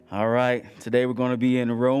All right, today we're going to be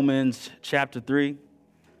in Romans chapter 3.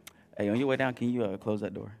 Hey, on your way down, can you close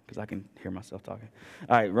that door? Because I can hear myself talking.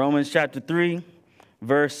 All right, Romans chapter 3,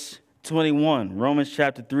 verse 21. Romans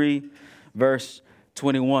chapter 3, verse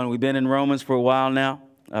 21. We've been in Romans for a while now.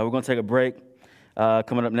 We're going to take a break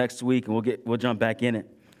coming up next week, and we'll jump back in it.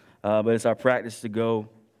 But it's our practice to go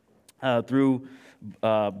through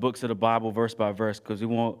books of the Bible verse by verse, because we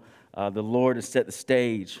want the Lord to set the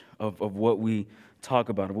stage of what we talk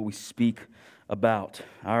about, of what we speak about.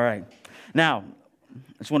 All right. Now,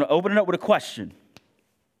 I just want to open it up with a question.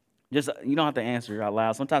 You don't have to answer out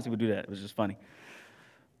loud. Sometimes people do that. It was just funny.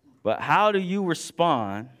 But how do you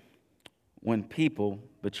respond when people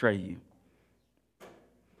betray you?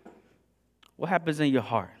 What happens in your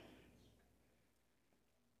heart?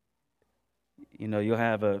 You know, you'll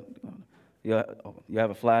have a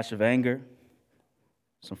flash of anger,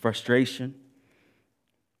 some frustration.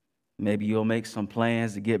 Maybe you'll make some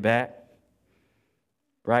plans to get back.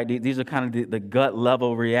 Right? These are kind of the gut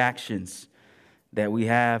level reactions that we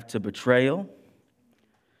have to betrayal.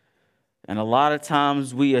 And a lot of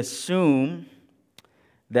times we assume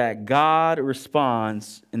that God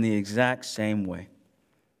responds in the exact same way.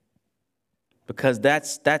 Because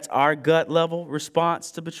that's our gut level response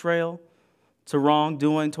to betrayal, to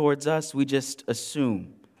wrongdoing towards us. We just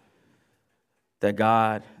assume that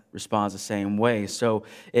God responds the same way. So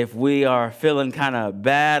if we are feeling kind of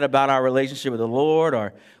bad about our relationship with the Lord,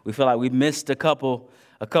 or we feel like we missed a couple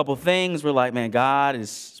things, we're like, man, God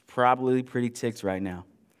is probably pretty ticked right now.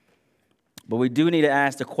 But we do need to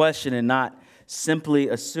ask the question and not simply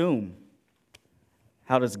assume.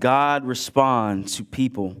 How does God respond to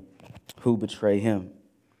people who betray him?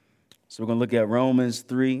 So we're going to look at Romans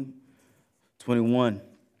 3:21.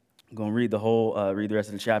 I'm going to read the rest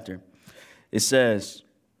of the chapter. It says,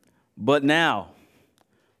 "But now,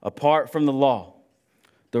 apart from the law,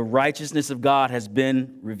 the righteousness of God has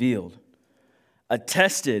been revealed,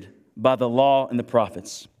 attested by the law and the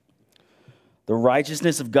prophets. The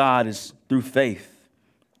righteousness of God is through faith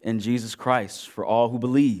in Jesus Christ for all who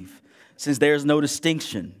believe, since there is no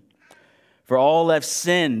distinction. For all have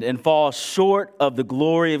sinned and fall short of the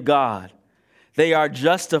glory of God. They are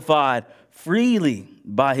justified freely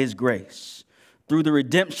by his grace, through the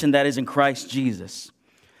redemption that is in Christ Jesus.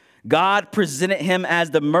 God presented him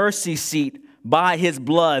as the mercy seat by his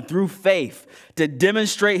blood through faith to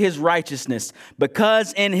demonstrate his righteousness,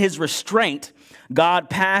 because in his restraint, God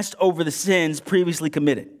passed over the sins previously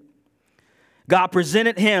committed. God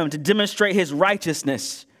presented him to demonstrate his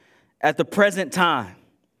righteousness at the present time,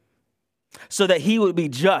 so that he would be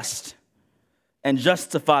just and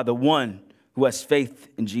justify the one who has faith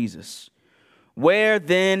in Jesus. Where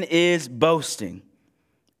then is boasting?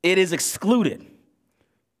 It is excluded.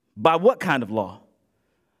 By what kind of law?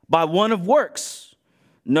 By one of works?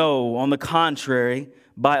 No, on the contrary,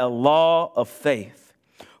 by a law of faith.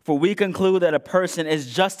 For we conclude that a person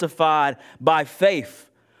is justified by faith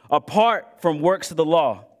apart from works of the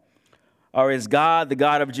law. Or is God the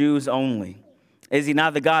God of Jews only? Is he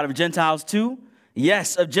not the God of Gentiles too?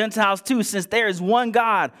 Yes, of Gentiles too, since there is one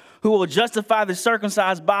God who will justify the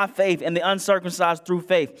circumcised by faith and the uncircumcised through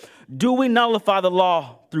faith. Do we nullify the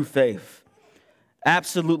law through faith?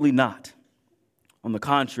 Absolutely not. On the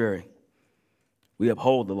contrary, we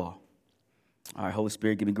uphold the law. All right, Holy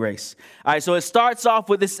Spirit, give me grace. All right, so it starts off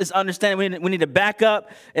with this understanding. We need to back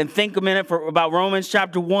up and think a minute about Romans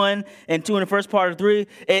chapter 1 and 2 in the first part of 3.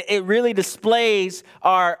 It really displays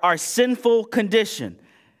our sinful condition.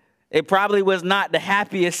 It probably was not the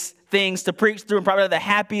happiest things to preach through and probably the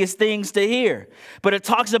happiest things to hear. But it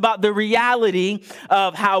talks about the reality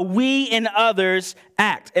of how we and others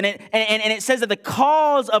act. And it says that the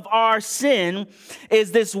cause of our sin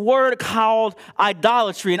is this word called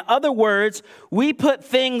idolatry. In other words, we put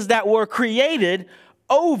things that were created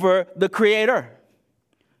over the Creator.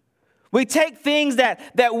 We take things that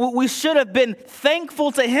we should have been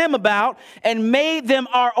thankful to him about and made them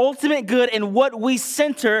our ultimate good and what we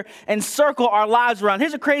center and circle our lives around.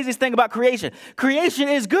 Here's the craziest thing about creation. Creation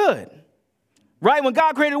is good, right? When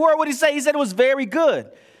God created the world, what did he say? He said it was very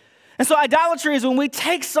good. And so idolatry is when we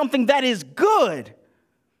take something that is good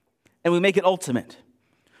and we make it ultimate.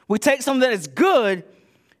 We take something that is good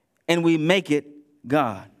and we make it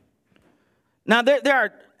God. Now, there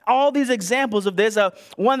are all these examples of this.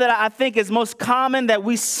 One that I think is most common that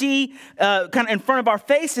we see kind of in front of our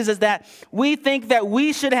faces is that we think that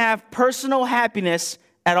we should have personal happiness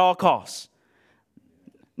at all costs.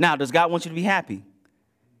 Now, does God want you to be happy?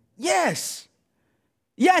 Yes.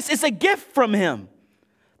 Yes, it's a gift from him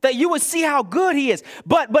that you would see how good he is.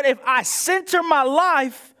 But if I center my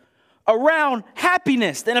life around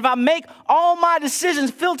happiness, and if I make all my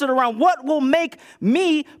decisions filtered around what will make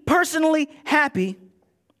me personally happy,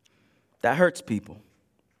 that hurts people.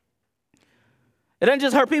 It doesn't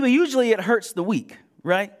just hurt people. Usually it hurts the weak,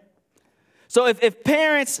 right? So if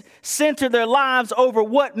parents center their lives over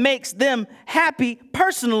what makes them happy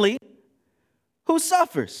personally, who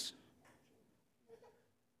suffers?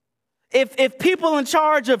 If people in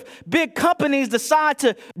charge of big companies decide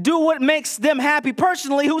to do what makes them happy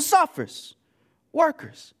personally, who suffers?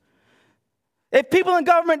 Workers. If people in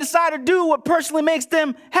government decide to do what personally makes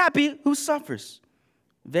them happy, who suffers?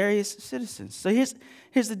 Various citizens. So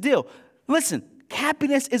here's the deal. Listen,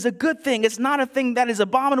 happiness is a good thing. It's not a thing that is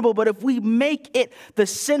abominable, but if we make it the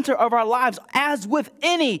center of our lives, as with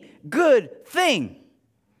any good thing,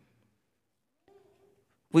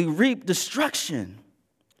 we reap destruction.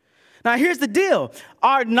 Now, here's the deal.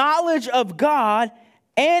 Our knowledge of God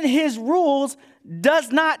and his rules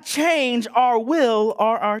does not change our will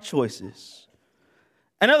or our choices.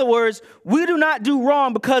 In other words, we do not do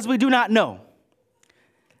wrong because we do not know.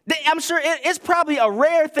 I'm sure it's probably a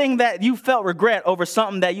rare thing that you felt regret over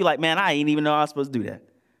something that you like, man, I ain't even know I was supposed to do that.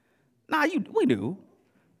 Nah, we do.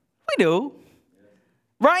 We do.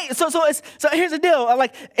 Right? So here's the deal.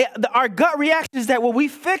 Our gut reaction is that, well, we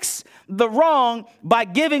fix the wrong by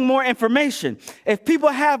giving more information. If people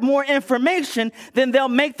have more information, then they'll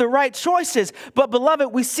make the right choices. But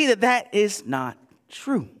beloved, we see that is not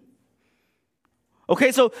true.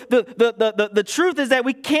 Okay, so the truth is that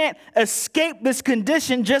we can't escape this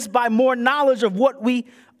condition just by more knowledge of what we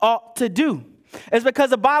ought to do. It's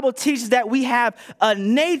because the Bible teaches that we have a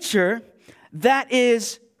nature that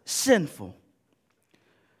is sinful.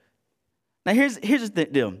 Now, here's the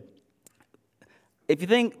deal. If you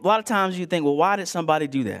think, a lot of times you think, well, why did somebody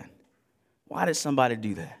do that? Why did somebody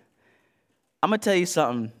do that? I'm going to tell you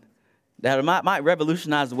something that might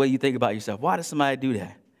revolutionize the way you think about yourself. Why did somebody do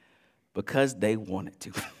that? Because they wanted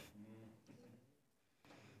to.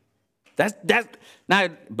 That's now,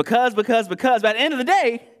 because, but at the end of the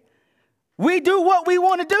day, we do what we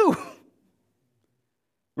want to do.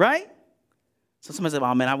 Right? So somebody said,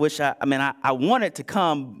 oh, man, I wanted to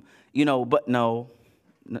come, but no,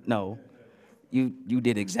 you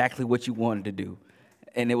did exactly what you wanted to do,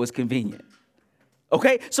 and it was convenient.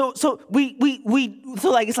 Okay, so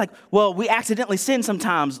it's like, well, we accidentally sin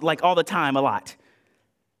sometimes, like all the time, a lot.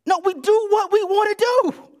 No, we do what we want to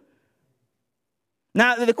do.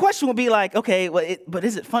 Now, the question would be like, okay, but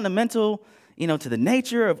is it fundamental, to the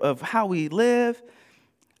nature of how we live?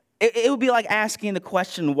 It would be like asking the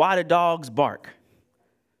question, why do dogs bark?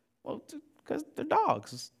 Well, because they're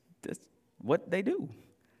dogs. That's what they do,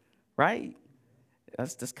 right?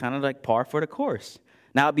 That's just kind of like par for the course.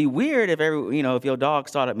 Now, it'd be weird if if your dog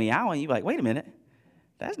started meowing, you'd be like, wait a minute,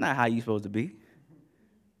 that's not how you're supposed to be.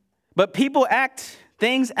 But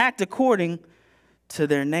things act according to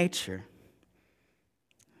their nature.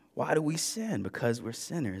 Why do we sin? Because we're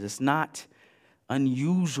sinners. It's not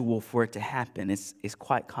unusual for it to happen. It's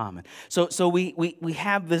quite common. So we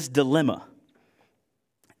have this dilemma.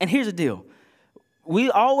 And here's the deal.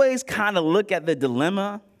 We always kind of look at the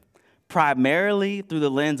dilemma primarily through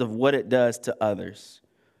the lens of what it does to others,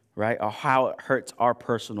 right? Or how it hurts our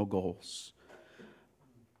personal goals.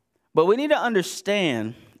 But we need to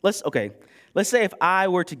understand, let's say if I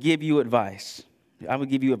were to give you advice, I would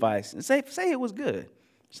give you advice, and say it was good.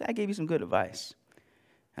 Say I gave you some good advice.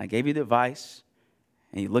 And I gave you the advice,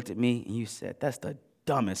 and you looked at me, and you said, that's the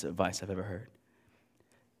dumbest advice I've ever heard.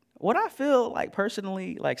 Would I feel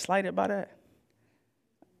personally slighted by that?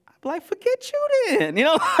 I'd be like, forget you then,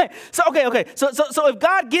 So okay. So if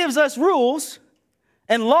God gives us rules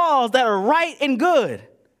and laws that are right and good,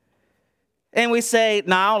 and we say,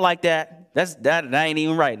 no, I don't like that. That ain't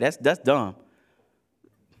even right. That's dumb.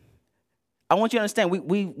 I want you to understand,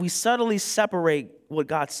 we subtly separate what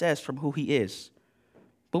God says from who he is.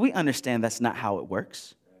 But we understand that's not how it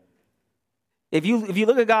works. If you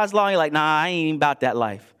look at God's law, and you're like, nah, I ain't even about that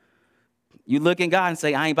life. You look in God and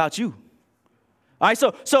say, I ain't about you. All right,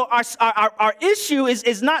 so our issue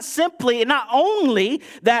is not only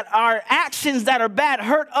that our actions that are bad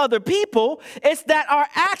hurt other people, it's that our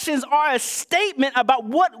actions are a statement about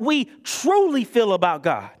what we truly feel about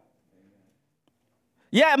God.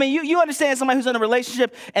 Yeah, you understand somebody who's in a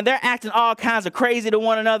relationship and they're acting all kinds of crazy to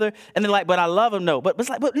one another, and they're like, but I love him, no. But it's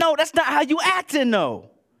like, but no, that's not how you acting,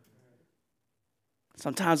 no.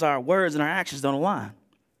 Sometimes our words and our actions don't align.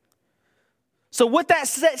 So with that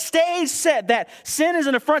stage set, that sin is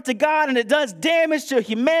an affront to God and it does damage to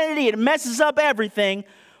humanity, it messes up everything,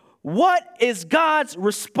 what is God's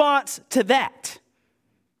response to that?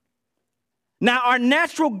 Now, our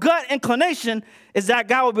natural gut inclination is that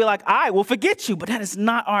God will be like, I will forget you, but that is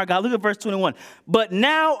not our God. Look at verse 21. But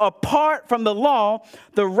now, apart from the law,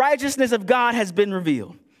 the righteousness of God has been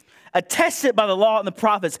revealed, attested by the law and the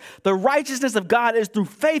prophets. The righteousness of God is through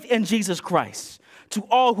faith in Jesus Christ to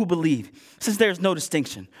all who believe, since there is no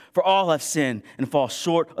distinction. For all have sinned and fall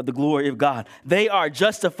short of the glory of God. They are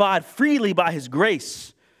justified freely by his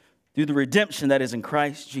grace through the redemption that is in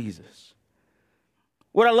Christ Jesus.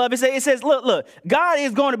 What I love is it says, look, God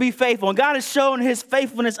is going to be faithful, and God has shown his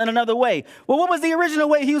faithfulness in another way. Well, what was the original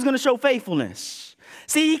way he was going to show faithfulness?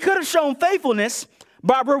 See, he could have shown faithfulness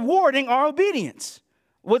by rewarding our obedience.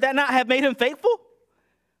 Would that not have made him faithful?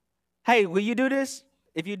 Hey, will you do this?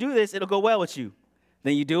 If you do this, it'll go well with you.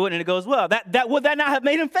 Then you do it, and it goes well. Would that not have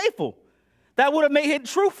made him faithful? That would have made him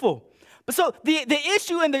truthful. But so the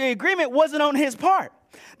issue in the agreement wasn't on his part.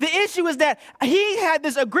 The issue is that he had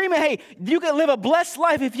this agreement, hey, you can live a blessed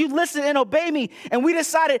life if you listen and obey me. And we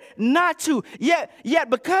decided not to. Yet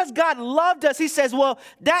because God loved us, he says, well,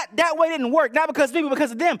 that way didn't work. Not because of me, but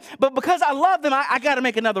because of them. But because I love them, I got to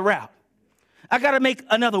make another route. I got to make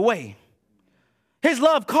another way. His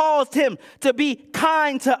love caused him to be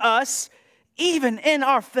kind to us, even in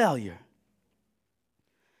our failure.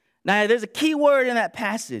 Now, there's a key word in that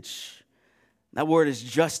passage. That word is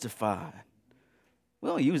justified. We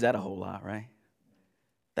don't use that a whole lot, right?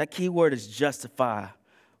 That key word is justify.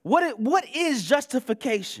 What is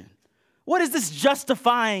justification? What is this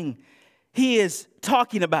justifying he is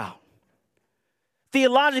talking about?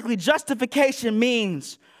 Theologically, justification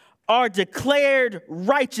means our declared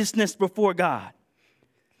righteousness before God,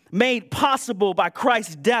 made possible by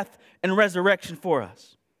Christ's death and resurrection for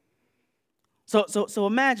us. So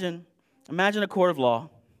imagine a court of law,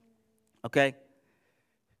 okay?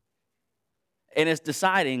 And it's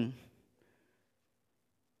deciding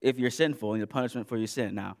if you're sinful and the punishment for your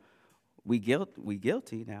sin. Now, we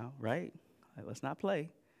guilty now, right? Let's not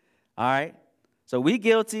play. All right? So we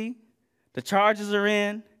guilty. The charges are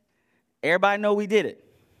in. Everybody know we did it.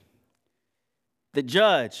 The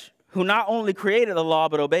judge, who not only created the law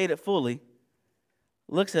but obeyed it fully,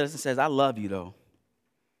 looks at us and says, I love you, though.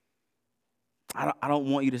 I don't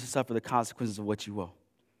want you to suffer the consequences of what you owe.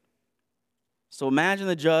 So imagine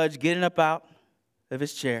the judge getting up out of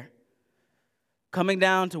his chair, coming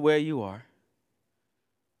down to where you are,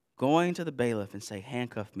 going to the bailiff and say,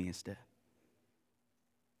 handcuff me instead.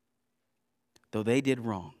 Though they did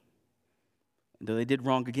wrong, though they did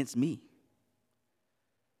wrong against me,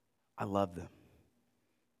 I love them.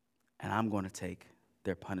 And I'm going to take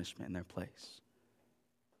their punishment in their place.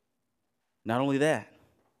 Not only that,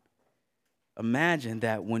 imagine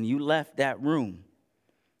that when you left that room,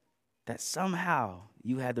 that somehow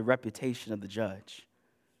you had the reputation of the judge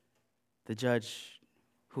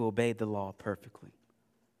who obeyed the law perfectly.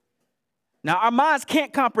 Now, our minds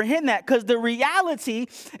can't comprehend that because the reality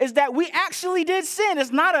is that we actually did sin.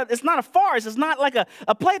 It's not a farce. It's not like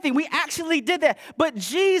a plaything. We actually did that. But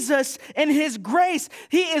Jesus, in his grace,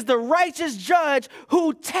 he is the righteous judge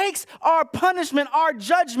who takes our punishment, our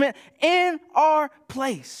judgment in our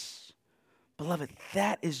place. Beloved,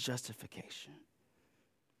 that is justification.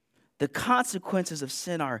 The consequences of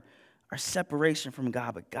sin are separation from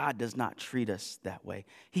God, but God does not treat us that way.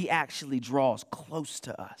 He actually draws close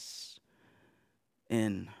to us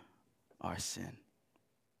in our sin.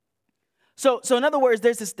 So in other words,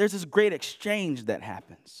 there's this great exchange that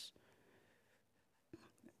happens.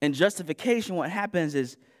 In justification, what happens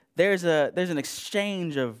is there's an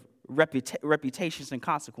exchange of reputations and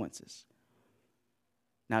consequences.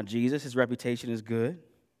 Now, Jesus, his reputation is good.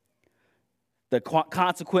 The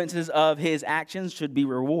consequences of his actions should be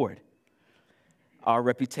reward. Our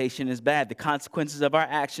reputation is bad. The consequences of our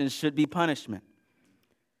actions should be punishment.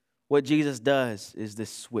 What Jesus does is this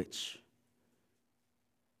switch,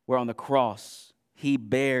 where on the cross, he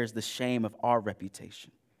bears the shame of our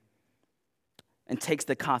reputation and takes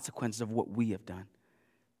the consequences of what we have done.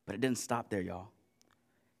 But it didn't stop there, y'all.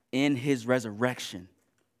 In his resurrection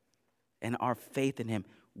and our faith in him,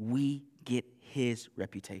 we get his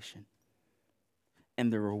reputation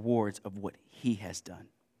and the rewards of what he has done.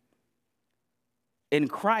 In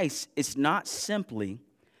Christ, it's not simply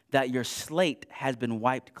that your slate has been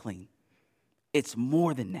wiped clean. It's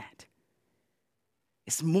more than that.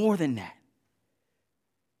 It's more than that.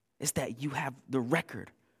 It's that you have the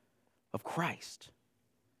record of Christ.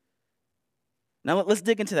 Now, let's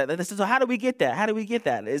dig into that. So how do we get that? How do we get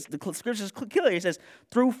that? The scripture is clear. It says,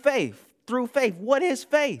 through faith. Through faith. What is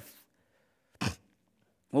faith?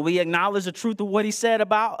 Well, we acknowledge the truth of what he said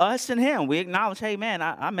about us and him. We acknowledge, hey, man,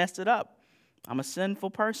 I messed it up. I'm a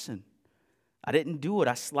sinful person. I didn't do it.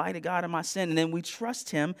 I slighted God in my sin. And then we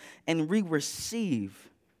trust him and we receive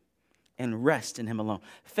and rest in him alone.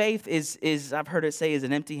 Faith is I've heard it say, is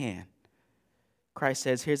an empty hand. Christ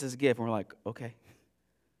says, here's his gift. And we're like, okay,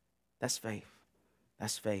 that's faith.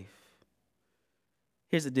 That's faith.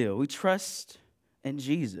 Here's the deal. We trust in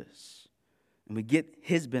Jesus and we get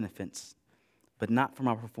his benefits, but not from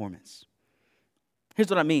our performance. Here's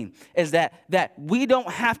what I mean, is that we don't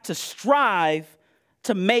have to strive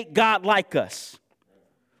to make God like us.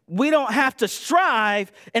 We don't have to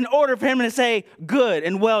strive in order for him to say, good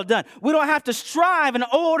and well done. We don't have to strive in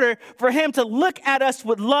order for him to look at us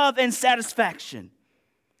with love and satisfaction.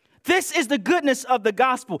 This is the goodness of the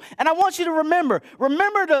gospel. And I want you to remember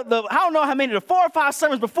the I don't know how many, the 4 or 5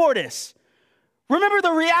 sermons before this. Remember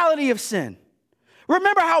the reality of sin.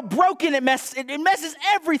 Remember how broken it messes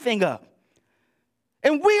everything up.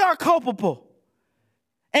 And we are culpable.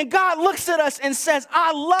 And God looks at us and says,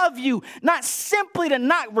 I love you, not simply to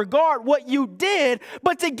not regard what you did,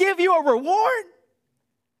 but to give you a reward.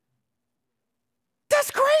 That's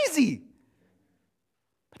crazy.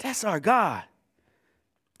 But that's our God.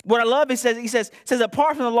 What I love, he says,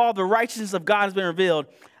 apart from the law, the righteousness of God has been revealed,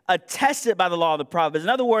 attested by the law of the prophets. In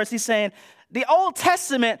other words, he's saying the Old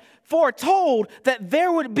Testament foretold that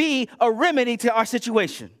there would be a remedy to our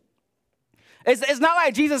situation. It's not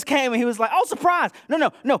like Jesus came and he was like, oh, surprise.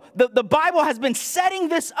 No. The Bible has been setting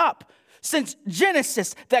this up since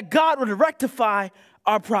Genesis that God would rectify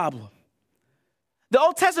our problem. The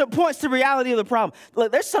Old Testament points to the reality of the problem.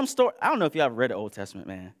 Look, there's some story. I don't know if you ever read the Old Testament,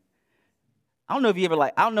 man. I don't know if you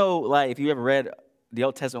ever if you ever read the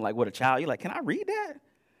Old Testament like with a child. You're like, can I read that?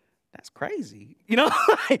 That's crazy. You know,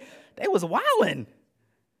 they was wilding.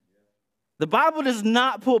 The Bible does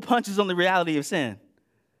not pull punches on the reality of sin.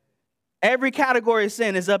 Every category of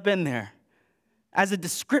sin is up in there as a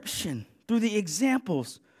description through the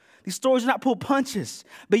examples. These stories do not pull punches,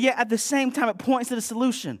 but yet at the same time, it points to the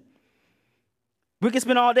solution. We can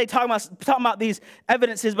spend all day talking about these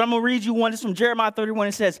evidences, but I'm going to read you one. This is from Jeremiah 31.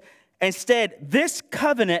 It says, instead, this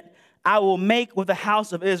covenant I will make with the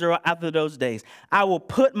house of Israel after those days. I will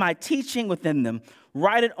put my teaching within them,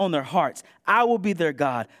 write it on their hearts. I will be their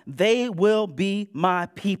God. They will be my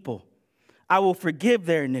people. I will forgive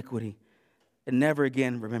their iniquity and never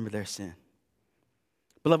again remember their sin.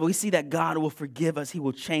 Beloved, we see that God will forgive us. He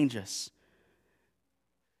will change us.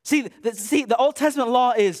 See, the Old Testament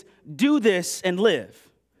law is do this and live.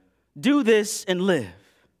 Do this and live.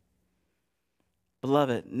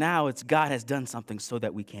 Beloved, now it's God has done something so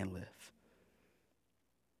that we can live.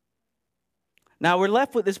 Now we're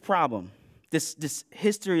left with this problem, this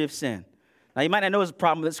history of sin. Now, you might not know it's a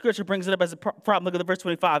problem, but the scripture brings it up as a problem. Look at the verse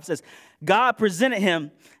 25. It says, God presented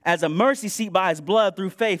him as a mercy seat by his blood through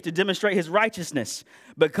faith to demonstrate his righteousness,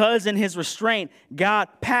 because in his restraint, God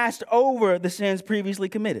passed over the sins previously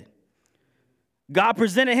committed. God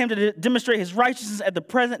presented him to demonstrate his righteousness at the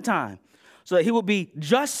present time, so that he would be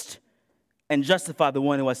just and justify the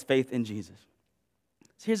one who has faith in Jesus.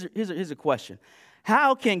 So here's a question.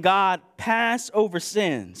 How can God pass over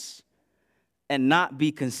sins and not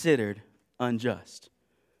be considered unjust?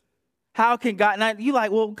 How can God, now you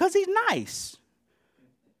like, well, because he's nice,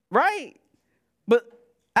 right? But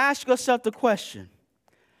ask yourself the question,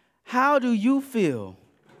 how do you feel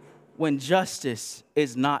when justice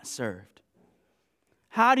is not served?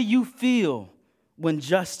 How do you feel when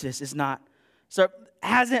justice is not served?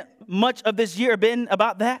 Hasn't much of this year been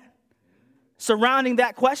about that? Surrounding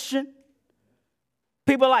that question?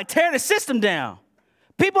 People are like, tear the system down.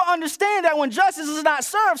 People understand that when justice is not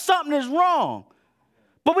served, something is wrong.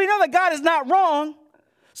 But we know that God is not wrong.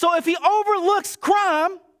 So if he overlooks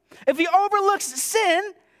crime, if he overlooks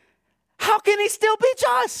sin, how can he still be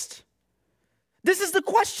just? This is the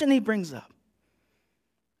question he brings up.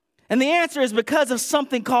 And the answer is because of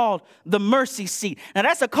something called the mercy seat. Now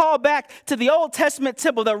that's a call back to the Old Testament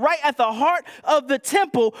temple, that right at the heart of the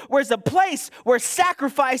temple was a place where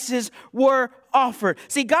sacrifices were offered.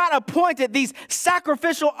 See, God appointed these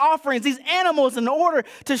sacrificial offerings, these animals, in order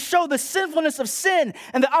to show the sinfulness of sin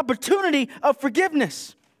and the opportunity of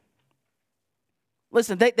forgiveness.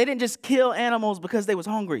 Listen, they didn't just kill animals because they was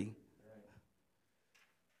hungry.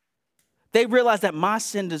 They realized that my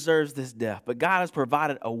sin deserves this death, but God has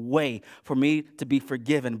provided a way for me to be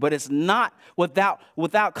forgiven. But it's not without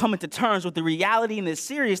coming to terms with the reality and the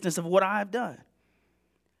seriousness of what I have done.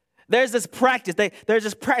 There's this practice. There's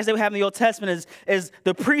this practice they would have in the Old Testament is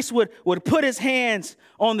the priest would put his hands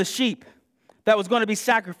on the sheep that was going to be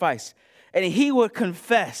sacrificed, and he would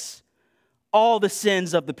confess all the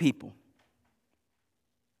sins of the people.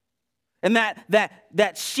 And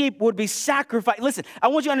that sheep would be sacrificed. Listen, I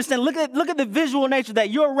want you to understand, look at the visual nature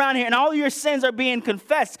that you're around here and all your sins are being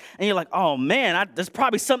confessed. And you're like, oh man, there's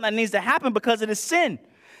probably something that needs to happen because of this sin.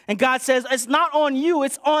 And God says, it's not on you,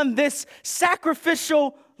 it's on this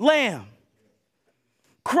sacrificial lamb.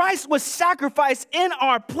 Christ was sacrificed in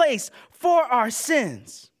our place for our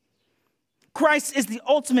sins. Christ is the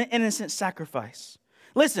ultimate innocent sacrifice.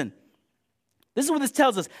 Listen, this is what this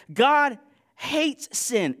tells us. God hates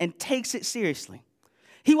sin and takes it seriously.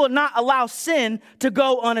 He will not allow sin to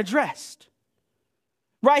go unaddressed.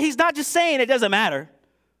 Right? He's not just saying it doesn't matter.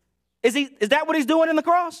 Is that what he's doing in the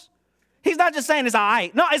cross? He's not just saying it's all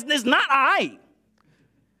right. No, it's not all right.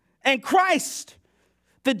 And Christ,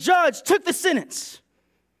 the judge, took the sentence.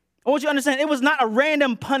 I want you to understand, it was not a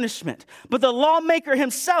random punishment, but the lawmaker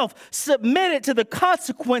himself submitted to the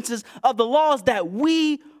consequences of the laws that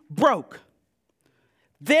we broke.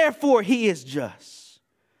 Therefore, he is just.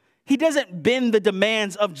 He doesn't bend the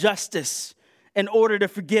demands of justice in order to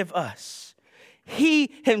forgive us.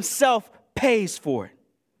 He himself pays for it.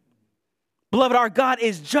 Beloved, our God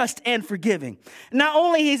is just and forgiving. Not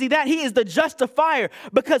only is he that, he is the justifier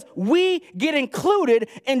because we get included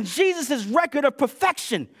in Jesus' record of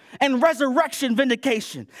perfection and resurrection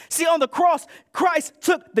vindication. See, on the cross, Christ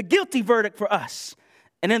took the guilty verdict for us.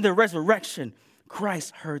 And in the resurrection,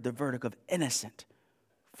 Christ heard the verdict of innocent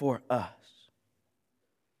for us.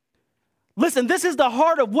 Listen, this is the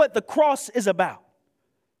heart of what the cross is about.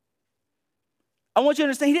 I want you to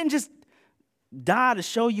understand, he didn't just die to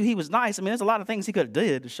show you he was nice. I mean, there's a lot of things he could have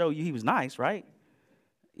did to show you he was nice, right?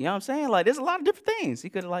 You know what I'm saying? Like, there's a lot of different things. He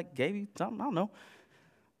could have, like, gave you something, I don't know.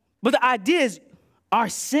 But the idea is our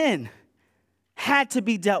sin had to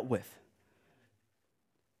be dealt with.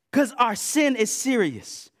 Because our sin is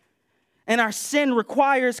serious. And our sin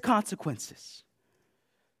requires consequences.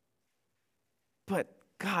 But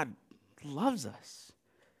God loves us.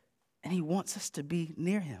 And he wants us to be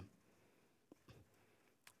near him.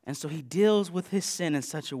 And so he deals with his sin in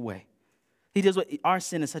such a way. He deals with our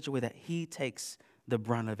sin in such a way that he takes the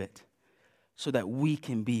brunt of it so that we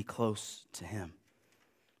can be close to him.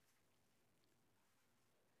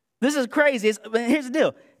 This is crazy. Here's the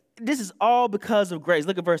deal. This is all because of grace.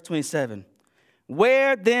 Look at verse 27.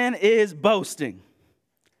 Where then is boasting?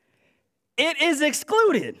 It is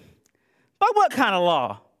excluded. By what kind of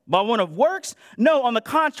law? By one of works? No, on the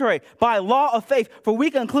contrary, by law of faith. For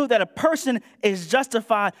we conclude that a person is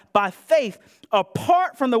justified by faith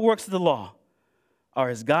apart from the works of the law. Or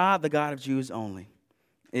is God the God of Jews only?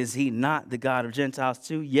 Is he not the God of Gentiles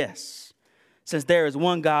too? Yes. Since there is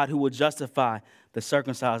one God who will justify the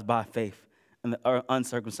circumcised by faith and the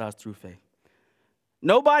uncircumcised through faith.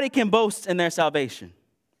 Nobody can boast in their salvation.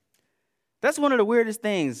 That's one of the weirdest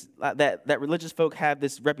things that religious folk have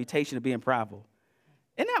this reputation of being prideful.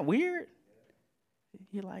 Isn't that weird?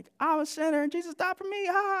 You're like, I'm a sinner and Jesus died for me.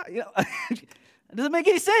 You know, it doesn't make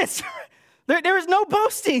any sense. There is no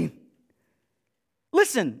boasting.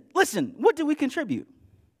 Listen, what did we contribute?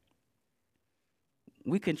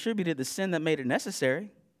 We contributed the sin that made it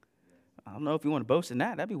necessary. I don't know if you want to boast in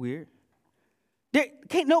that. That'd be weird. I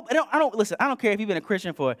don't care if you've been a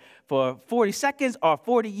Christian for 40 seconds or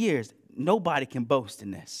 40 years. Nobody can boast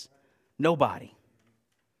in this. Nobody.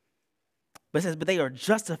 But it says, but they are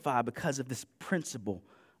justified because of this principle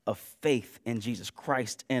of faith in Jesus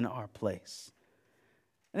Christ in our place.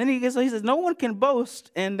 And then he says, no one can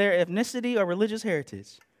boast in their ethnicity or religious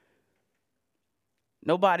heritage.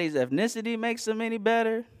 Nobody's ethnicity makes them any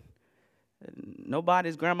better.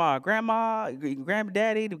 Nobody's grandma or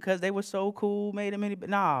granddaddy, because they were so cool, made them any better.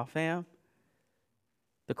 Nah, fam.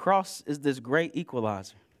 The cross is this great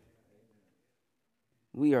equalizer.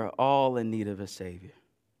 We are all in need of a Savior.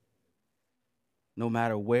 No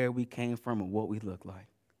matter where we came from or what we look like.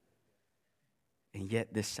 And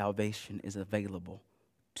yet this salvation is available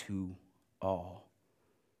to all.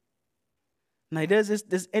 Now he does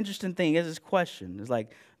this interesting thing. He has this question. It's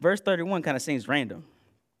like verse 31 kind of seems random.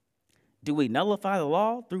 Do we nullify the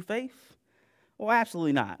law through faith? Well,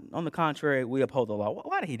 absolutely not. On the contrary, we uphold the law.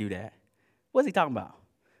 Why did he do that? What's he talking about?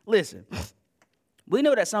 Listen, we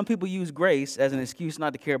know that some people use grace as an excuse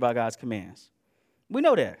not to care about God's commands. We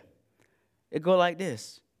know that. It go like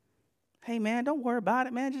this. Hey, man, don't worry about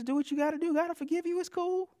it, man. Just do what you got to do. God will forgive you. It's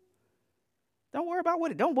cool. Don't worry about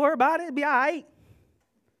what it. Don't worry about it. It'll be all right.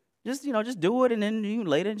 Just do it, and then you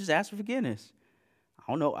later just ask for forgiveness.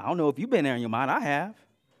 I don't know if you've been there in your mind. I have.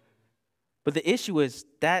 But the issue is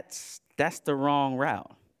that's the wrong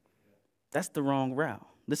route. That's the wrong route.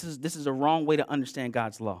 This is a wrong way to understand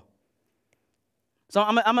God's law. So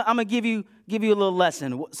I'm gonna give you a little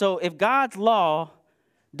lesson. So if God's law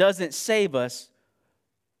doesn't save us,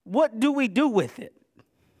 what do we do with it?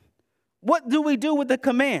 What do we do with the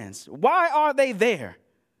commands? Why are they there?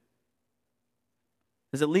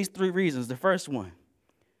 There's at least 3 reasons. The first one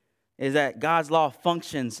is that God's law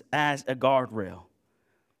functions as a guardrail.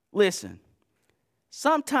 Listen,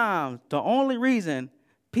 sometimes the only reason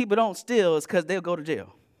people don't steal is because they'll go to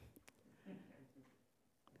jail.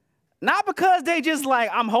 Not because they just like,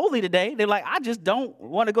 I'm holy today. They're like, I just don't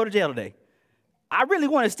want to go to jail today. I really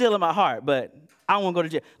want to steal in my heart, but I don't want to go to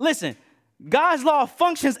jail. Listen, God's law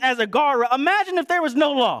functions as a guardrail. Imagine if there was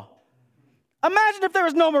no law. Imagine if there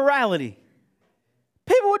was no morality.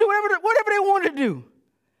 People would do whatever they wanted to do.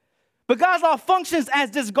 But God's law functions as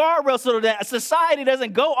this guardrail so that a society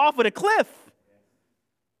doesn't go off of the cliff.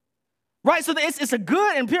 Right? So it's a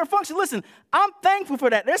good and pure function. Listen, I'm thankful for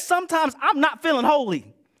that. There's sometimes I'm not feeling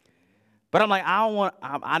holy. But I'm like,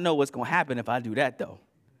 I know what's going to happen if I do that, though.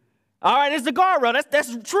 All right, it's the guardrail.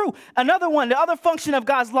 That's true. Another one, the other function of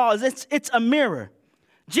God's law is it's a mirror.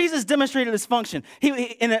 Jesus demonstrated this function.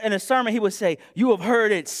 In a sermon, he would say, you have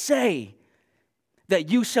heard it say that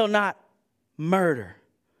you shall not murder.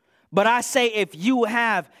 But I say, if you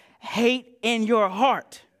have hate in your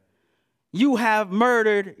heart, you have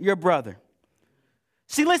murdered your brother.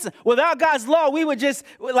 See, listen, without God's law, we would just,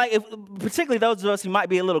 like, particularly those of us who might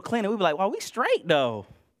be a little cleaner, we'd be like, well, we straight, though.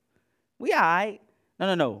 We all right.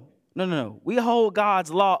 No. We hold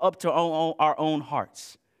God's law up to our own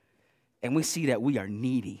hearts, and we see that we are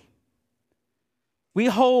needy. We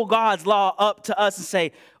hold God's law up to us and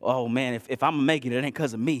say, oh, man, if I'm going to make it, it ain't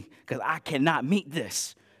because of me, because I cannot meet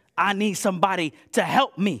this. I need somebody to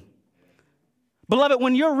help me. Beloved,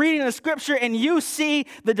 when you're reading the scripture and you see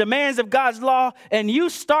the demands of God's law and you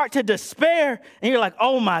start to despair and you're like,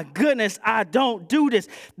 oh my goodness, I don't do this.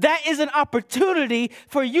 That is an opportunity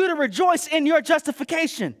for you to rejoice in your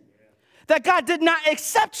justification. That God did not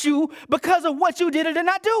accept you because of what you did or did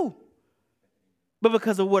not do, but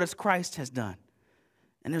because of what Christ has done.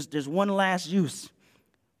 And there's one last use.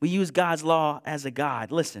 We use God's law as a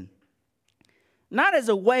guide. Listen, not as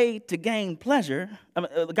a way to gain pleasure,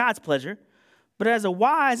 God's pleasure, but as a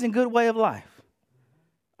wise and good way of life.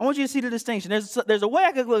 I want you to see the distinction. There's a way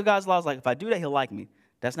I could look at God's laws like, if I do that, he'll like me.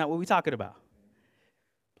 That's not what we're talking about.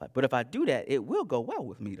 But if I do that, it will go well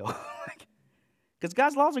with me, though. Because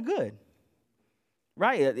God's laws are good,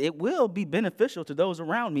 right? It will be beneficial to those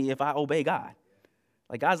around me if I obey God.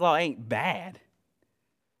 Like, God's law ain't bad,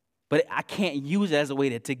 but I can't use it as a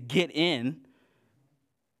way to get in.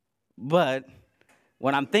 But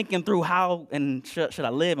when I'm thinking through how and should I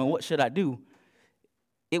live and what should I do,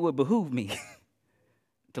 it would behoove me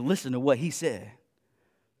to listen to what he said,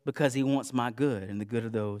 because he wants my good and the good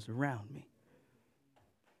of those around me.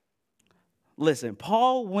 Listen,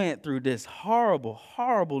 Paul went through this horrible,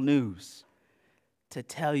 horrible news to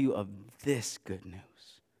tell you of this good news.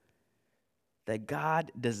 That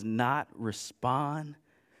God does not respond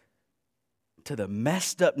to the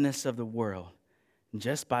messed upness of the world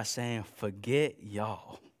just by saying, forget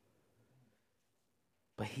y'all.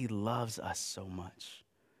 But he loves us so much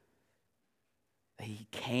that he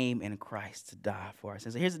came in Christ to die for us.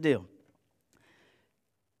 And so here's the deal.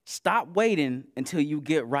 Stop waiting until you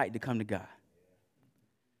get right to come to God.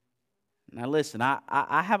 Now listen,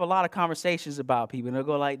 I have a lot of conversations about people, and they'll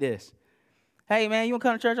go like this. Hey, man, you want to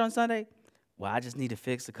come to church on Sunday? Well, I just need to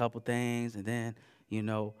fix a couple things, and then,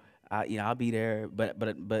 I'll be there. But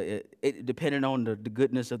it depending on the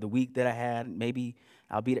goodness of the week that I had, maybe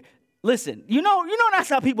I'll be there. Listen, you know that's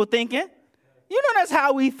how people thinking. You know that's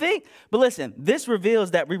how we think. But listen, this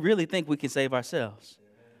reveals that we really think we can save ourselves,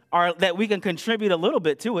 or that we can contribute a little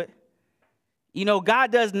bit to it.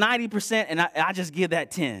 God does 90%, and I just give that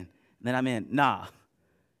 10. Then I'm in. Nah,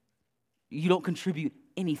 you don't contribute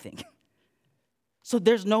anything. So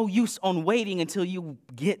there's no use on waiting until you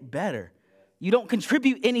get better. You don't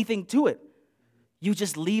contribute anything to it. You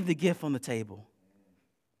just leave the gift on the table.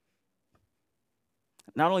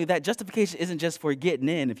 Not only that, justification isn't just for getting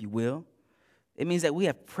in, if you will. It means that we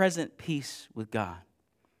have present peace with God.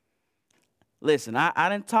 Listen, I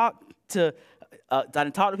didn't talk to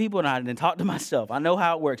people, and I didn't talk to myself. I know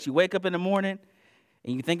how it works. You wake up in the morning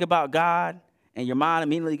and you think about God, and your mind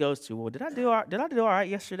immediately goes to, well, did I do all right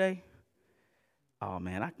yesterday? Oh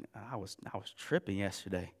man, I was tripping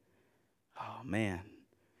yesterday. Oh man,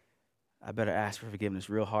 I better ask for forgiveness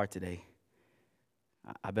real hard today.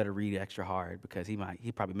 I better read extra hard, because he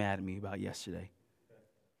probably mad at me about yesterday.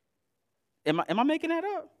 Am I making that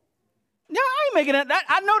up? No, I ain't making that.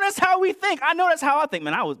 I know that's how we think. I know that's how I think.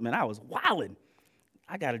 I was wilding.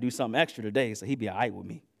 I got to do something extra today so he be all right with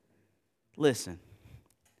me. Listen,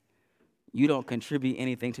 you don't contribute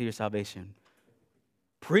anything to your salvation,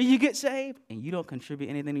 pre you get saved, and you don't contribute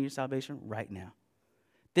anything to your salvation right now.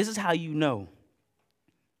 This is how you know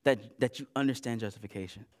that you understand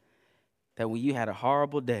justification. That when you had a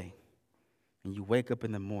horrible day and you wake up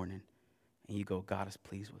in the morning and you go, God is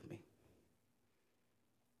pleased with me.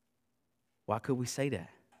 Why could we say that?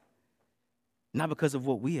 Not because of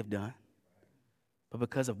what we have done, but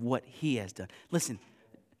because of what he has done. Listen,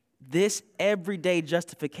 this everyday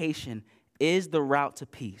justification is the route to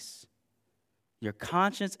peace. Your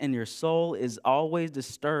conscience and your soul is always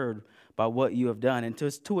disturbed by what you have done. And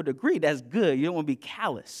to a degree, that's good. You don't want to be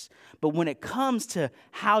callous. But when it comes to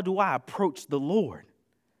how do I approach the Lord?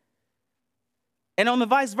 And on the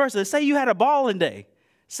vice versa, say you had a balling day.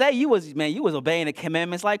 Say you was obeying the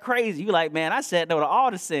commandments like crazy. You like, man, I said no to all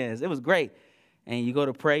the sins. It was great. And you go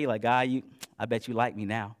to pray, you're like, God, I bet you like me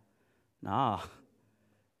now. Nah.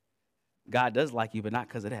 God does like you, but not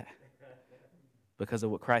because of that. Because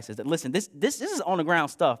of what Christ says. Listen, this is on the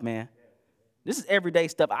ground stuff, man. This is everyday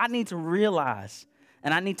stuff. I need to realize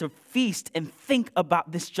and I need to feast and think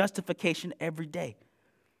about this justification every day.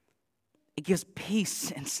 It gives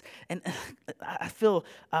peace and I feel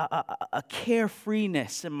a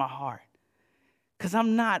carefreeness in my heart. Because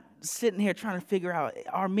I'm not sitting here trying to figure out,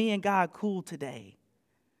 are me and God cool today?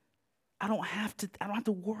 I don't have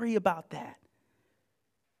to worry about that.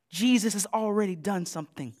 Jesus has already done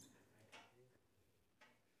something.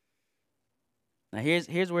 Now,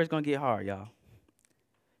 here's where it's going to get hard, y'all.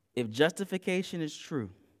 If justification is true,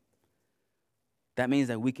 that means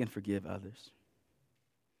that we can forgive others.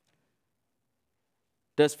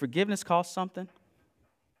 Does forgiveness cost something?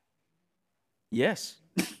 Yes.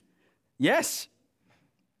 Yes.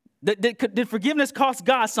 Did forgiveness cost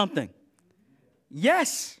God something?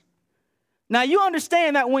 Yes. Now, you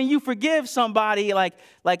understand that when you forgive somebody, like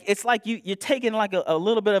it's like you're taking like a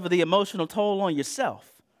little bit of the emotional toll on yourself.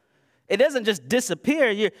 It doesn't just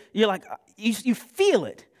disappear. You're like, you feel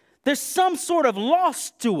it. There's some sort of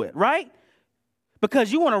loss to it, right?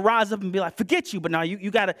 Because you want to rise up and be like, forget you. But now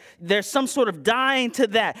there's some sort of dying to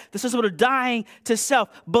that. There's some sort of dying to self.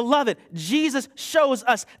 Beloved, Jesus shows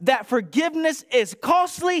us that forgiveness is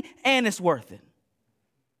costly and it's worth it.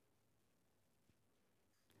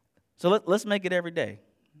 So let's make it every day.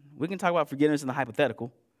 We can talk about forgiveness in the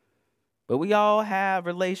hypothetical, but we all have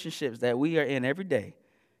relationships that we are in every day.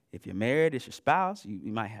 If you're married, it's your spouse.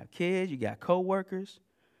 You might have kids. You got coworkers,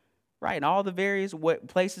 right? And all the various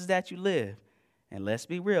places that you live. And let's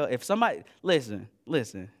be real. If somebody, listen,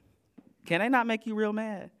 can they not make you real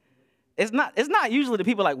mad? It's not usually the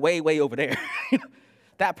people like way over there.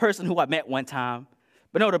 That person who I met one time.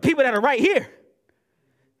 But no, the people that are right here.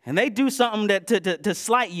 And they do something that to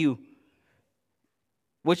slight you,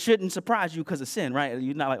 which shouldn't surprise you because of sin, right?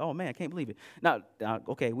 You're not like, oh man, I can't believe it. No,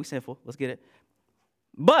 okay, we sinful. Let's get it.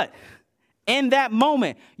 But in that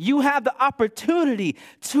moment, you have the opportunity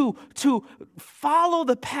to follow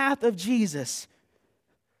the path of Jesus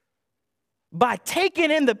by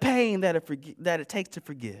taking in the pain that it takes to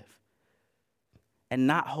forgive and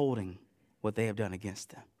not holding what they have done against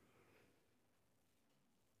them.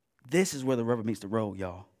 This is where the rubber meets the road,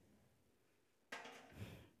 y'all.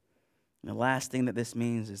 And the last thing that this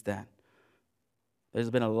means is that there's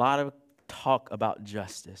been a lot of talk about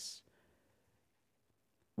justice.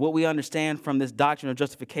 What we understand from this doctrine of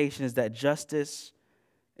justification is that justice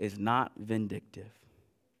is not vindictive.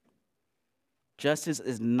 Justice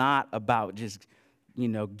is not about just,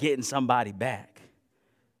 getting somebody back.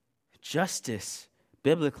 Justice,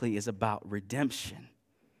 biblically, is about redemption.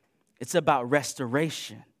 It's about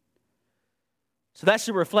restoration. So that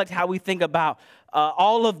should reflect how we think about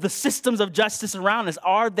all of the systems of justice around us.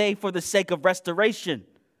 Are they for the sake of restoration?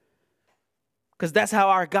 Because that's how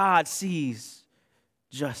our God sees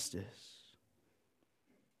justice.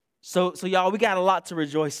 So y'all, we got a lot to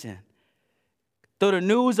rejoice in. Though the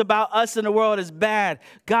news about us in the world is bad,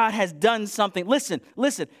 God has done something. Listen.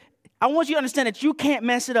 I want you to understand that you can't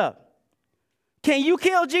mess it up. Can you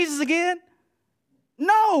kill Jesus again?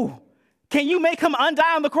 No. Can you make him undie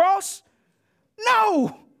on the cross?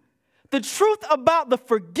 No. The truth about the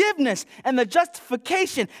forgiveness and the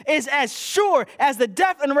justification is as sure as the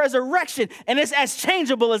death and resurrection, and it's as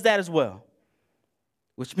changeable as that as well,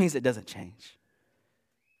 which means it doesn't change.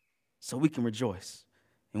 So we can rejoice,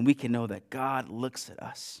 and we can know that God looks at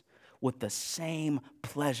us with the same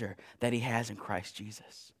pleasure that he has in Christ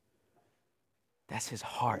Jesus. That's his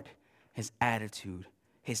heart, his attitude,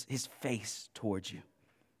 his face towards you.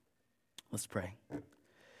 Let's pray.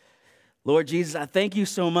 Lord Jesus, I thank you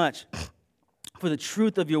so much for the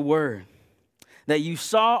truth of your word. that you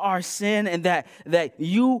saw our sin and that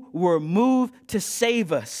you were moved to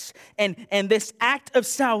save us. And this act of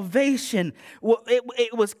salvation,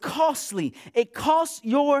 it was costly. It cost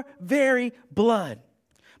your very blood.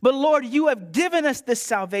 But Lord, you have given us this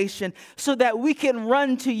salvation so that we can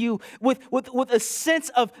run to you with a sense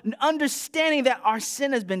of understanding that our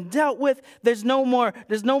sin has been dealt with. There's no more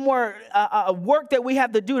work that we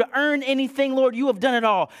have to do to earn anything. Lord, you have done it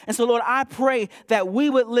all. And so, Lord, I pray that we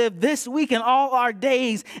would live this week and all our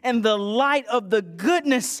days in the light of the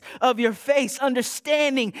goodness of your face,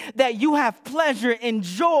 understanding that you have pleasure and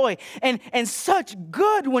joy and such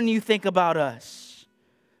good when you think about us.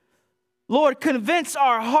 Lord, convince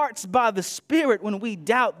our hearts by the Spirit when we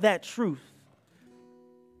doubt that truth.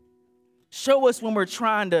 Show us when we're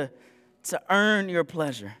trying to earn your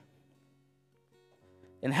pleasure.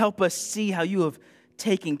 And help us see how you have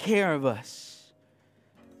taken care of us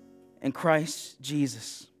in Christ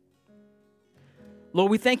Jesus.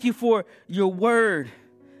 Lord, we thank you for your word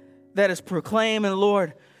that is proclaimed. And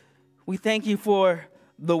Lord, we thank you for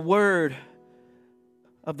the word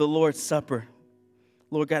of the Lord's Supper.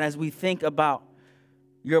 Lord God, as we think about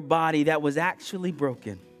your body that was actually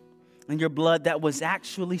broken and your blood that was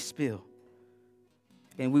actually spilled,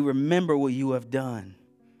 and we remember what you have done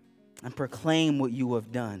and proclaim what you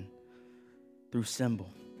have done through symbol.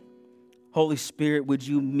 Holy Spirit, would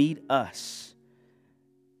you meet us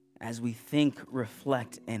as we think,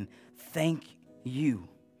 reflect, and thank you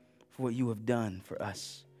for what you have done for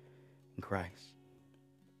us in Christ.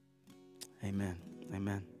 Amen.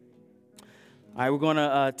 Amen. All right, we're going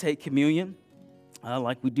to take communion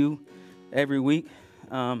like we do every week.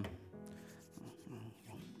 COVID.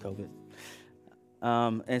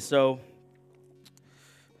 And so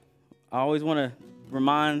I always want to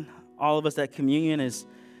remind all of us that communion is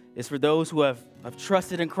for those who have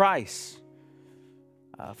trusted in Christ,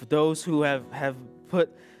 for those who have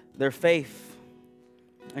put their faith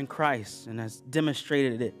in Christ and has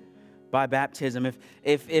demonstrated it by baptism.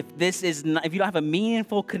 If this is not, if you don't have a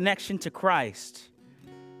meaningful connection to Christ,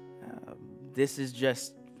 this is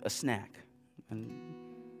just a snack.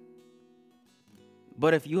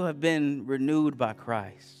 But if you have been renewed by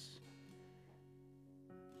Christ,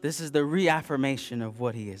 this is the reaffirmation of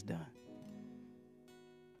what he has done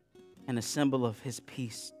and a symbol of his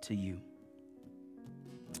peace to you.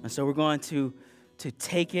 And so we're going to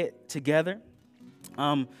take it together.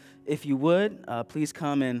 If you would, please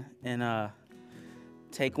come and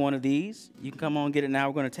take one of these. You can come on and get it now.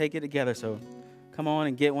 We're going to take it together. So come on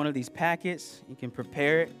and get one of these packets. You can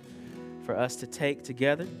prepare it for us to take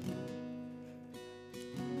together.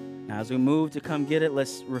 Now, as we move to come get it,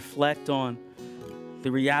 let's reflect on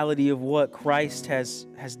the reality of what Christ has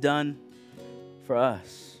done for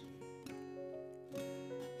us.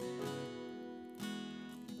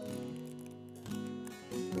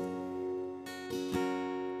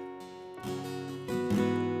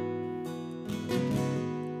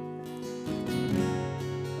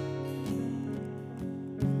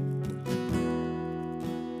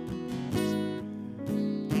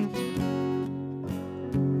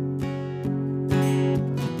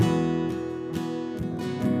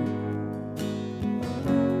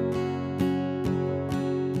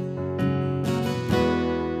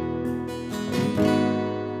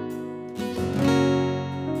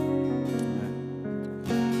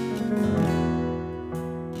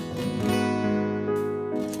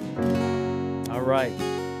 Right.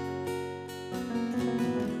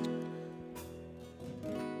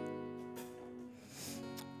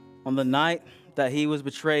 On the night that he was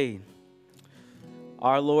betrayed,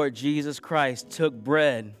 our Lord Jesus Christ took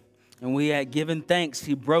bread, and when he had given thanks,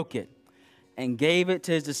 he broke it and gave it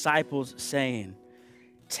to his disciples, saying,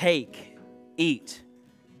 "Take, eat.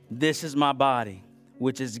 This is my body,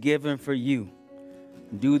 which is given for you.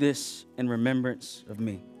 Do this in remembrance of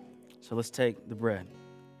me." So let's take the bread.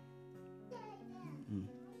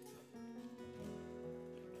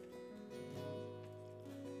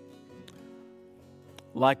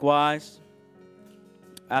 Likewise,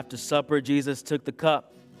 after supper, Jesus took the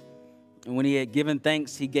cup, and when he had given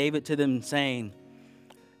thanks, he gave it to them, saying,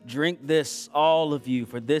 "Drink this, all of you,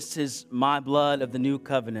 for this is my blood of the new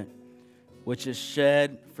covenant, which is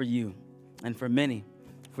shed for you and for many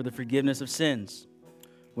for the forgiveness of sins.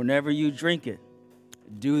 Whenever you drink it,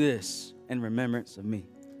 do this in remembrance of me."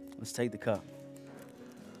 Let's take the cup.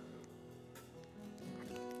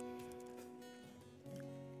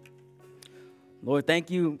 Lord, thank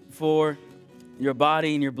you for your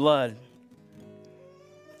body and your blood.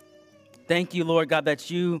 Thank you, Lord God, that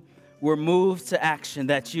you were moved to action,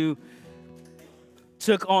 that you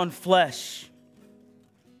took on flesh,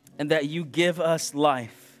 and that you give us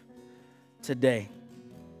life. today.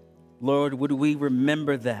 Lord, would we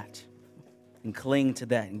remember that and cling to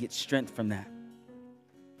that and get strength from that?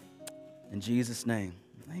 In Jesus' name,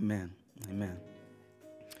 amen. Amen.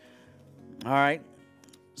 All right.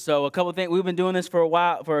 So a couple of things. We've been doing this for a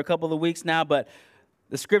while, for a couple of weeks now, but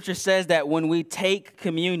the scripture says that when we take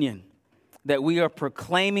communion, that we are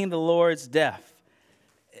proclaiming the Lord's death.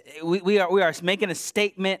 We are making a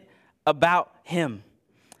statement about him.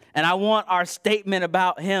 And I want our statement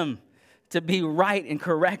about him to be right and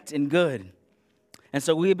correct and good. And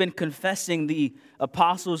so we have been confessing the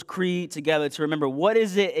Apostles' Creed together to remember what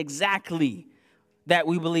is it exactly that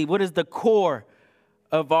we believe? What is the core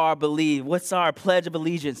of our belief? What's our pledge of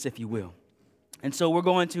allegiance, if you will? And so we're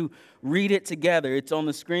going to read it together. It's on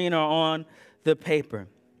the screen or on the paper.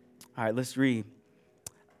 All right, let's read.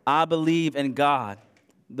 I believe in God,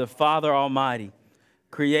 the Father Almighty,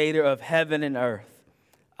 creator of heaven and earth.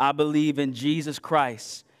 I believe in Jesus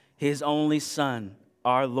Christ, his only Son,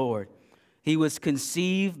 our Lord. He was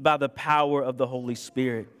conceived by the power of the Holy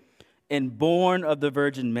Spirit and born of the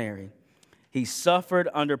Virgin Mary. He suffered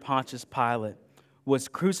under Pontius Pilate, was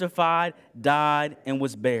crucified, died, and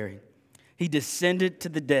was buried. He descended to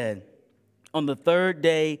the dead. On the third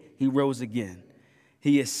day, he rose again.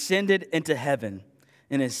 He ascended into heaven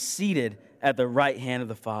and is seated at the right hand of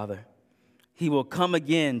the Father. He will come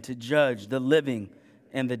again to judge the living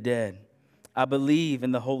and the dead. I believe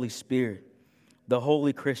in the Holy Spirit, the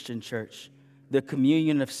holy Christian church, the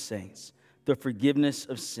communion of saints, the forgiveness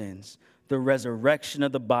of sins, the resurrection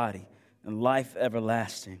of the body, and life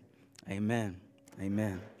everlasting. Amen.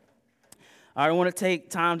 Amen. All right, I want to take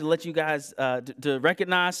time to let you guys to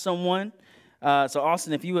recognize someone. So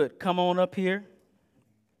Austin, if you would come on up here.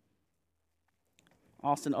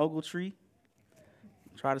 Austin Ogletree.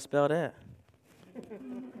 Try to spell that.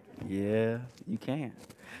 Yeah, you can.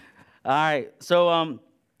 All right, so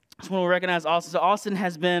just want to recognize Austin. So Austin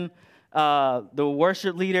has been the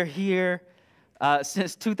worship leader here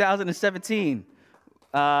since 2017.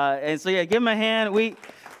 And so, yeah, give him a hand.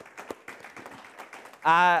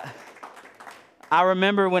 I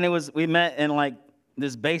remember when we met in like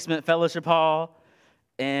this basement fellowship hall,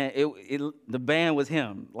 and the band was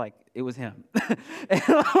him. Like, it was him.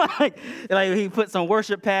 And like he put some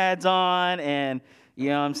worship pads on, and you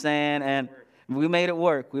know what I'm saying? And we made it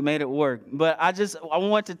work. But I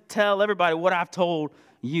want to tell everybody what I've told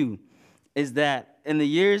you is that in the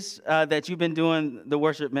years that you've been doing the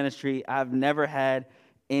worship ministry, I've never had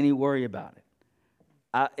any worry about it.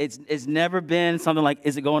 It's never been something like,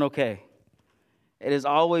 is it going okay? It has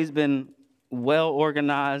always been well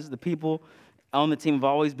organized. The people on the team have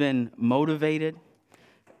always been motivated.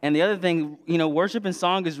 And the other thing, worship and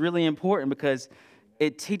song is really important because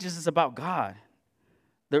it teaches us about God.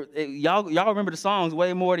 Y'all remember the songs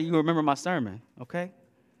way more than you remember my sermon, okay?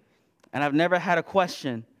 And I've never had a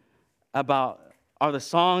question about, are the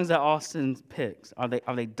songs that Austin picks, are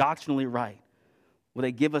they doctrinally right? Will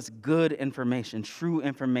they give us good information, true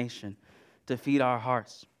information to feed our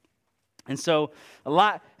hearts? And so a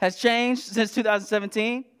lot has changed since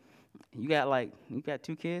 2017. You got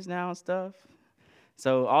 2 kids now and stuff.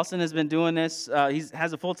 So Austin has been doing this. He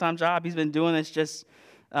has a full-time job. He's been doing this just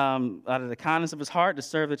out of the kindness of his heart to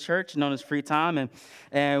serve the church and on his free time.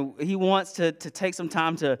 And he wants to take some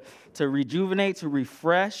time to rejuvenate, to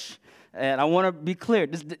refresh. And I want to be clear,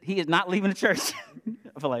 he is not leaving the church.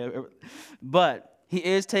 I feel like, but he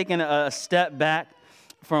is taking a step back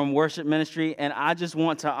from worship ministry. And I just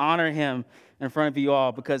want to honor him in front of you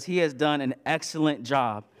all because he has done an excellent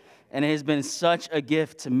job. And it has been such a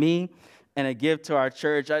gift to me and a gift to our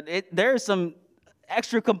church. There are some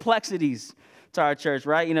extra complexities to our church,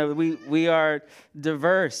 right? We are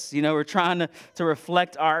diverse. We're trying to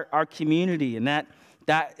reflect our community, and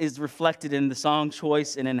that is reflected in the song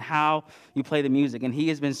choice and in how you play the music. And he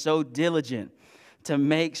has been so diligent to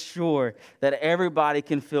make sure that everybody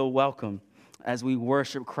can feel welcome as we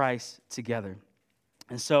worship Christ together.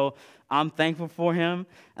 And so I'm thankful for him,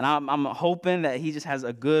 and I'm hoping that he just has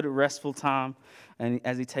a good, restful time and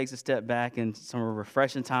as he takes a step back and some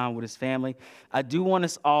refreshing time with his family. I do want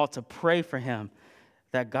us all to pray for him,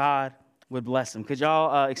 that God would bless him. Could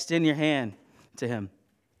y'all extend your hand to him?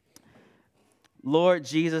 Lord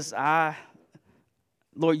Jesus,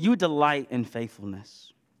 Lord, you delight in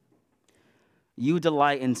faithfulness. You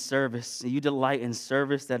delight in service. You delight in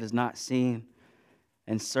service that is not seen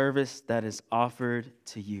and service that is offered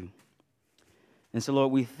to you. And so,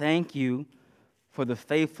 Lord, we thank you for the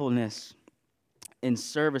faithfulness in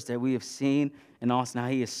service that we have seen in Austin, how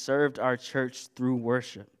he has served our church through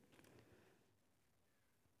worship.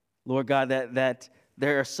 Lord God, that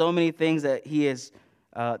there are so many things that he has,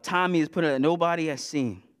 time he has put in that nobody has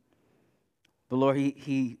seen. But Lord,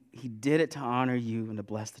 he did it to honor you and to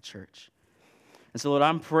bless the church. And so, Lord,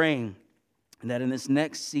 I'm praying that in this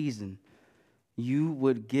next season, you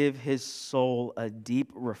would give his soul a deep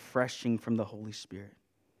refreshing from the Holy Spirit.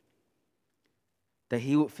 That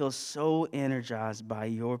he would feel so energized by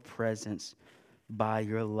your presence, by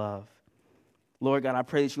your love. Lord God, I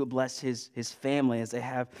pray that you would bless his family as they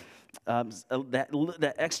have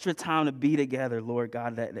that extra time to be together, Lord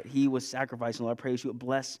God, that he was sacrificing. Lord, I pray that you would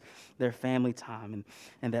bless their family time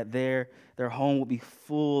and that their home will be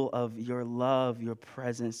full of your love, your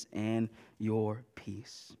presence, and your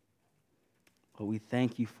peace. Lord, we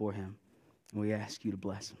thank you for him, and we ask you to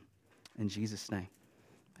bless him. In Jesus' name,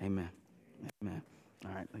 amen. Amen.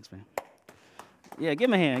 All right, thanks, man. Yeah, give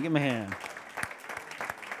him a hand, give him a hand.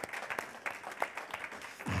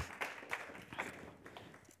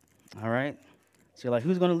 All right. So you're like,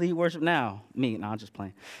 who's going to lead worship now? Me. No, I'm just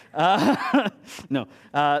playing. No.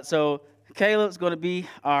 So Caleb's going to be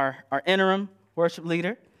our interim worship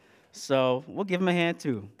leader. So we'll give him a hand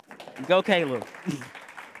too. Go, Caleb.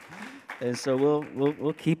 And so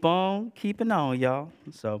we'll keep on keeping on, y'all.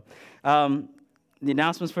 So the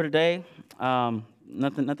announcements for today,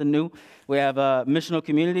 nothing new. We have missional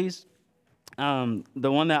communities. The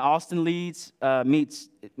one that Austin leads meets.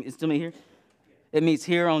 It's still here. It meets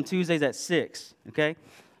here on Tuesdays at 6, okay?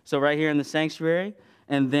 So right here in the sanctuary.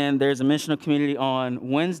 And then there's a missional community on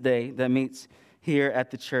Wednesday that meets here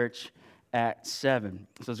at the church at 7.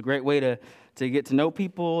 So it's a great way to get to know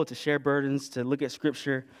people, to share burdens, to look at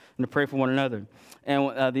Scripture, and to pray for one another.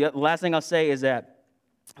 And the last thing I'll say is that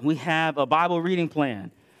we have a Bible reading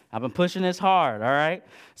plan. I've been pushing this hard, all right?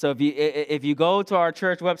 So if you go to our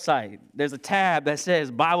church website, there's a tab that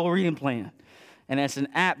says Bible reading plan. And it's an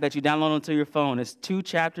app that you download onto your phone. It's 2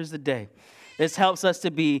 chapters a day. This helps us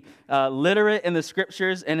to be literate in the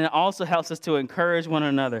Scriptures, and it also helps us to encourage one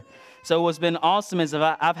another. So what's been awesome is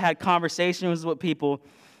I've had conversations with people,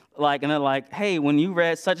 and they're like, hey, when you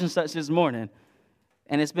read such and such this morning,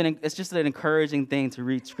 and it's just an encouraging thing to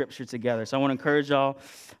read Scripture together. So I want to encourage y'all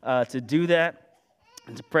to do that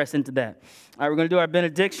and to press into that. All right, we're going to do our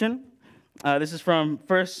benediction. This is from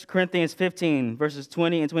 1 Corinthians 15, verses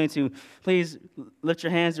 20 and 22. Please lift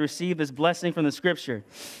your hands to receive this blessing from the Scripture.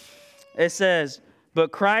 It says,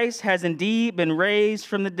 "But Christ has indeed been raised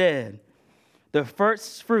from the dead, the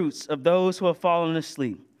first fruits of those who have fallen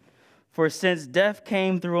asleep. For since death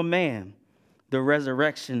came through a man, the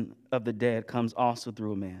resurrection of the dead comes also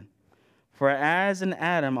through a man. For as in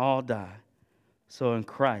Adam all die, so in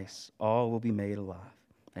Christ all will be made alive."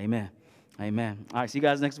 Amen. Amen. All right, see you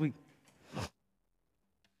guys next week.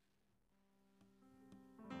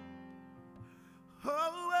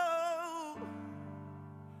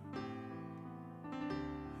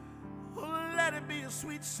 Let it be a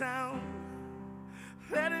sweet sound.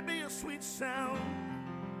 Let it be a sweet sound.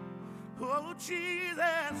 Oh,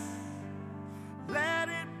 Jesus. Let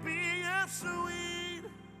it be a sweet,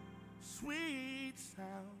 sweet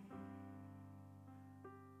sound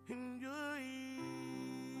in your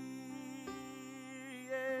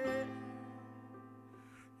ear.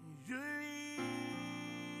 Your ear.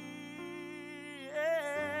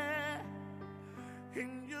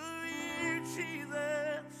 In your ear,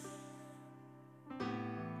 Jesus.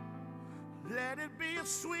 Let it be a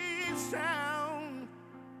sweet sound,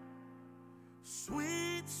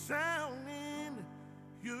 sweet sound in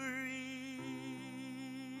your ear.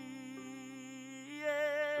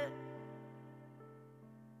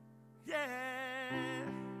 Yeah.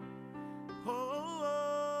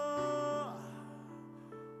 Oh,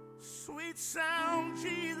 sweet sound,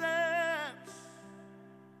 Jesus.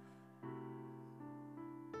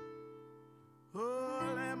 Oh,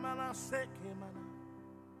 le mana seke mana.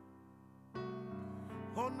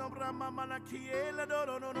 Oh, no, Brahma mana kiela, no,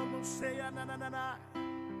 no, no, no, say, na, na, na, na.